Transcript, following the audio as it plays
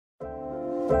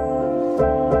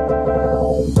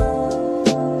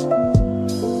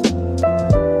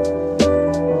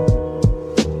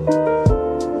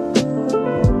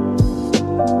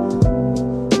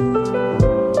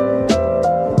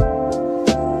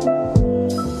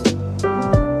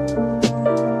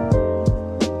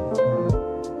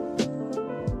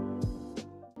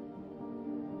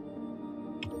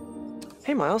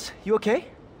Miles. You okay?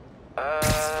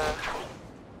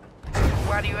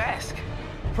 Why do you ask?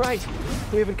 Right.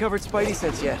 We haven't covered Spidey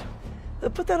sense yet.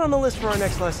 Put that on the list for our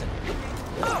next lesson.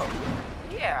 Oh,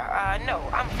 yeah, no,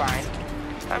 I'm fine.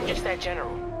 I'm just that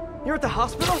general. You're at the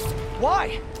hospital?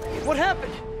 Why? What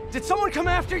happened? Did someone come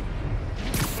after you?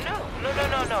 No,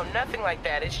 nothing like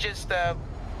that. It's just, I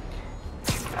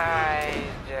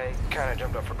kinda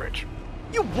jumped off a bridge.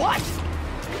 You what?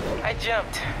 I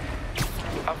jumped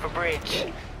off a bridge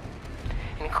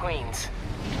in Queens.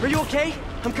 Are you okay?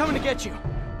 I'm coming to get you.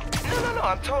 No,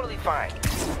 I'm totally fine.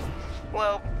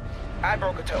 Well, I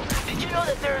broke a toe. Did you know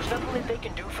that there's nothing that they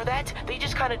can do for that? They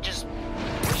just kinda just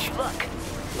wish you luck.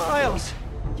 Miles,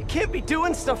 you can't be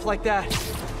doing stuff like that.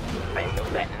 I know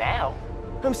that now.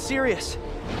 I'm serious.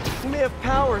 You may have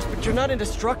powers, but you're not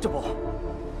indestructible.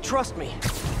 Trust me.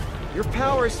 Your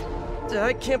powers...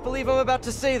 I can't believe I'm about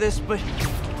to say this, but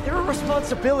they're a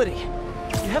responsibility.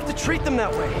 You have to treat them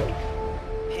that way.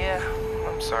 Yeah,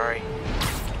 I'm sorry.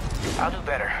 I'll do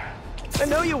better. I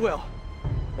know you will.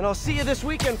 And I'll see you this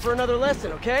weekend for another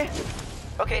lesson, okay?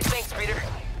 Okay, thanks, Peter.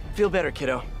 Feel better,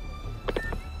 kiddo.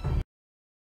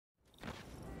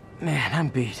 Man, I'm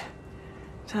beat.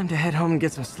 Time to head home and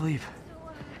get some sleep.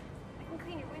 I can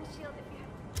clean your windshield if you have...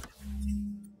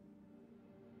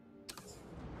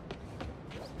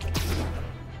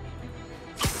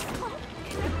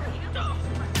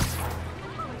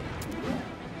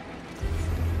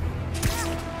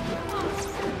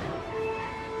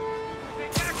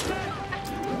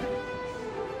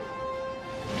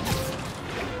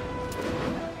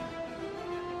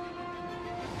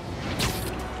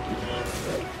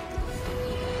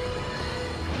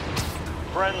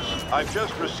 Friends, I've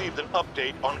just received an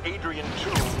update on Adrian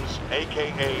Toombs,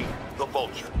 aka the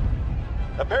Vulture.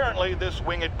 Apparently, this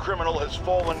winged criminal has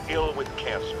fallen ill with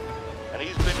cancer, and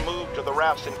he's been moved to the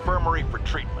RAF's infirmary for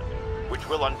treatment, which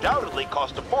will undoubtedly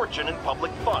cost a fortune in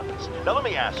public funds. Now let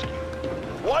me ask you,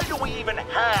 why do we even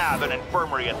have an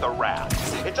infirmary at the RAF?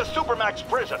 It's a supermax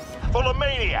prison, full of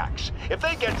maniacs. If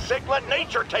they get sick, let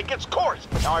nature take its course.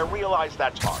 Now I realize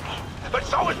that's harsh, but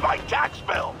so is my tax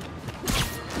bill.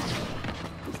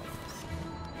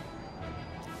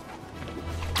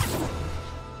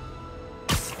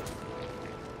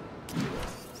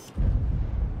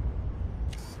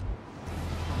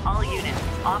 All units,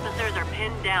 officers are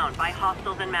pinned down by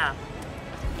hostiles en masse.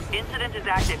 Incident is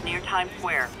active near Times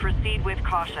Square. Proceed with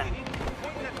caution.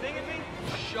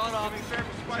 Shut up.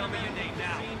 Tell me your name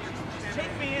now.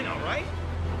 Take me in, all right?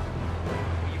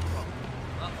 Where you from?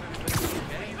 Up, everybody,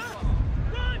 okay?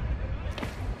 Run!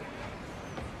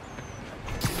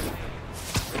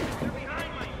 They're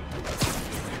behind me.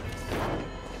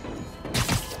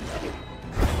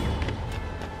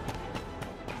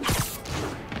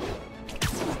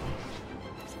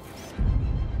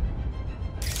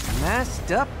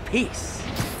 Masked up peace.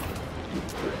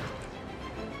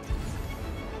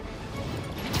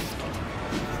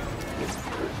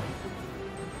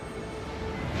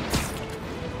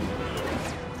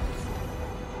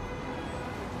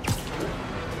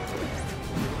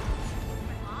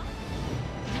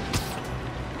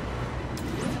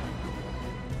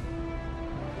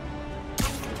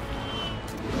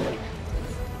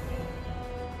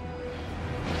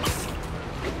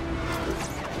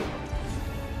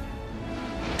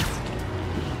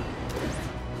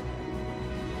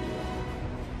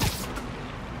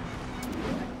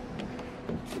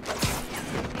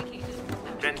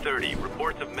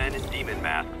 Reports of men in demon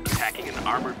masks attacking an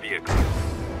armored vehicle.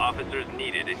 Officers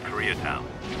needed in Koreatown.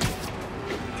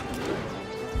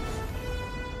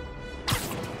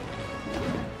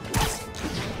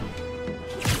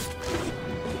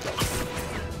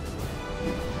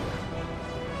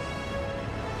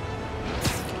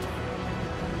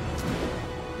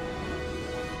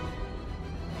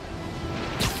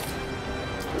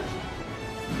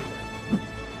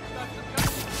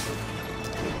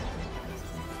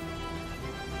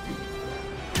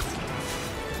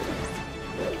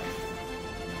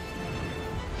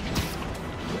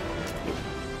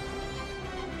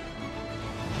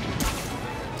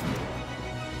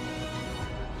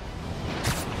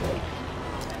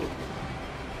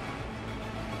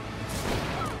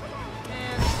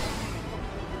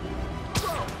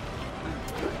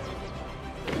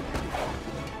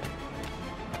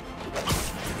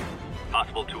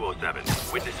 Possible 207.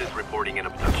 Witnesses reporting an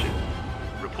abduction.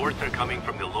 Reports are coming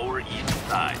from the Lower East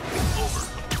Side. Over.